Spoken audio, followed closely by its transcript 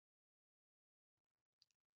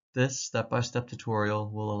This step-by-step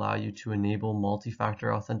tutorial will allow you to enable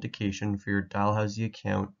multi-factor authentication for your Dalhousie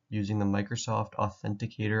account using the Microsoft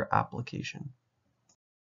Authenticator application.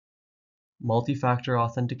 Multi-factor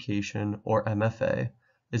authentication, or MFA,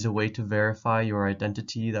 is a way to verify your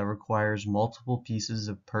identity that requires multiple pieces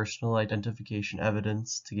of personal identification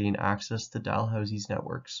evidence to gain access to Dalhousie's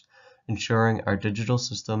networks, ensuring our digital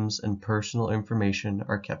systems and personal information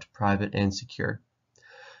are kept private and secure.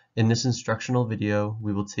 In this instructional video,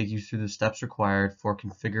 we will take you through the steps required for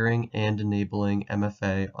configuring and enabling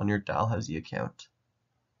MFA on your Dalhousie account.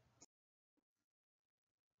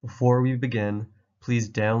 Before we begin, please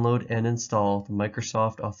download and install the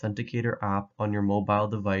Microsoft Authenticator app on your mobile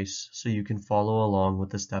device so you can follow along with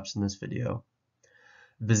the steps in this video.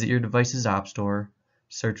 Visit your device's App Store,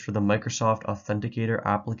 search for the Microsoft Authenticator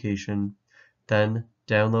application, then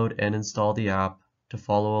download and install the app to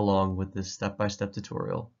follow along with this step-by-step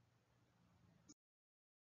tutorial.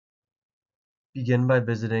 Begin by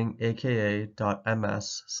visiting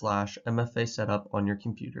aka.ms/MFA setup on your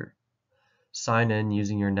computer. Sign in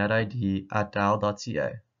using your NetID at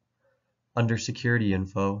dal.ca. Under Security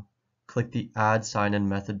Info, click the Add Sign-in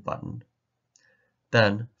Method button.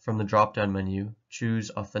 Then, from the drop-down menu,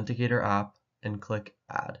 choose Authenticator App and click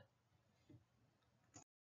Add.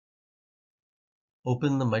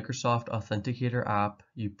 Open the Microsoft Authenticator app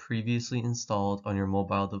you previously installed on your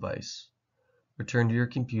mobile device. Return to your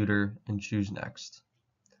computer and choose Next.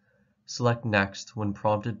 Select Next when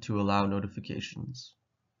prompted to allow notifications.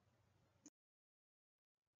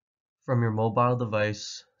 From your mobile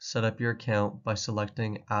device, set up your account by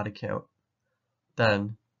selecting Add Account.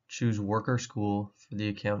 Then, choose Work or School for the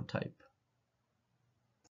account type.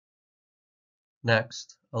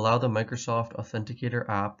 Next, allow the Microsoft Authenticator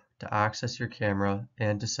app to access your camera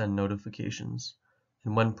and to send notifications,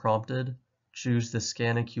 and when prompted, choose the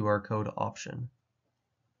Scan a QR code option.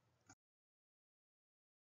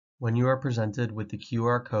 When you are presented with the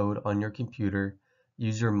QR code on your computer,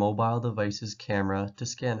 use your mobile device's camera to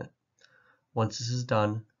scan it. Once this is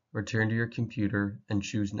done, return to your computer and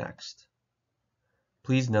choose Next.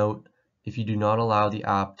 Please note, if you do not allow the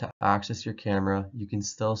app to access your camera, you can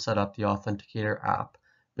still set up the Authenticator app,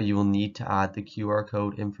 but you will need to add the QR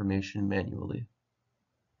code information manually.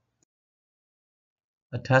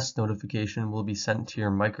 A test notification will be sent to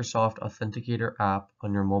your Microsoft Authenticator app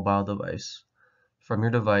on your mobile device. From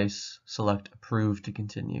your device, select Approve to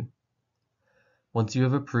continue. Once you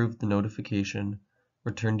have approved the notification,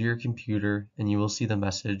 return to your computer and you will see the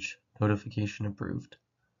message, Notification Approved.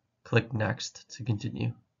 Click Next to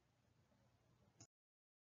continue.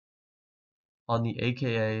 On the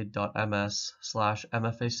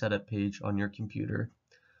aka.ms/MFA setup page on your computer,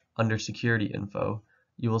 under Security Info,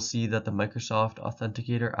 you will see that the Microsoft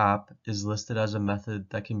Authenticator app is listed as a method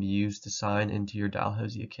that can be used to sign into your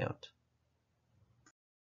Dalhousie account.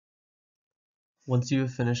 Once you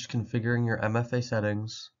have finished configuring your MFA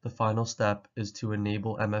settings, the final step is to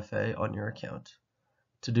enable MFA on your account.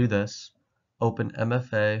 To do this, open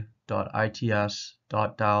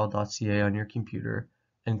mfa.its.dal.ca on your computer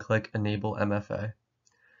and click Enable MFA.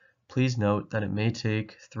 Please note that it may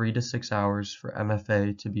take 3 to 6 hours for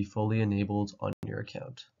MFA to be fully enabled on your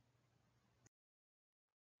account.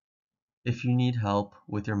 If you need help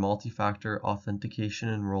with your multi-factor authentication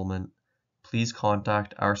enrollment, please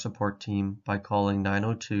contact our support team by calling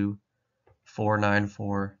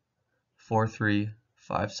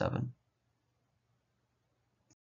 902-494-4357.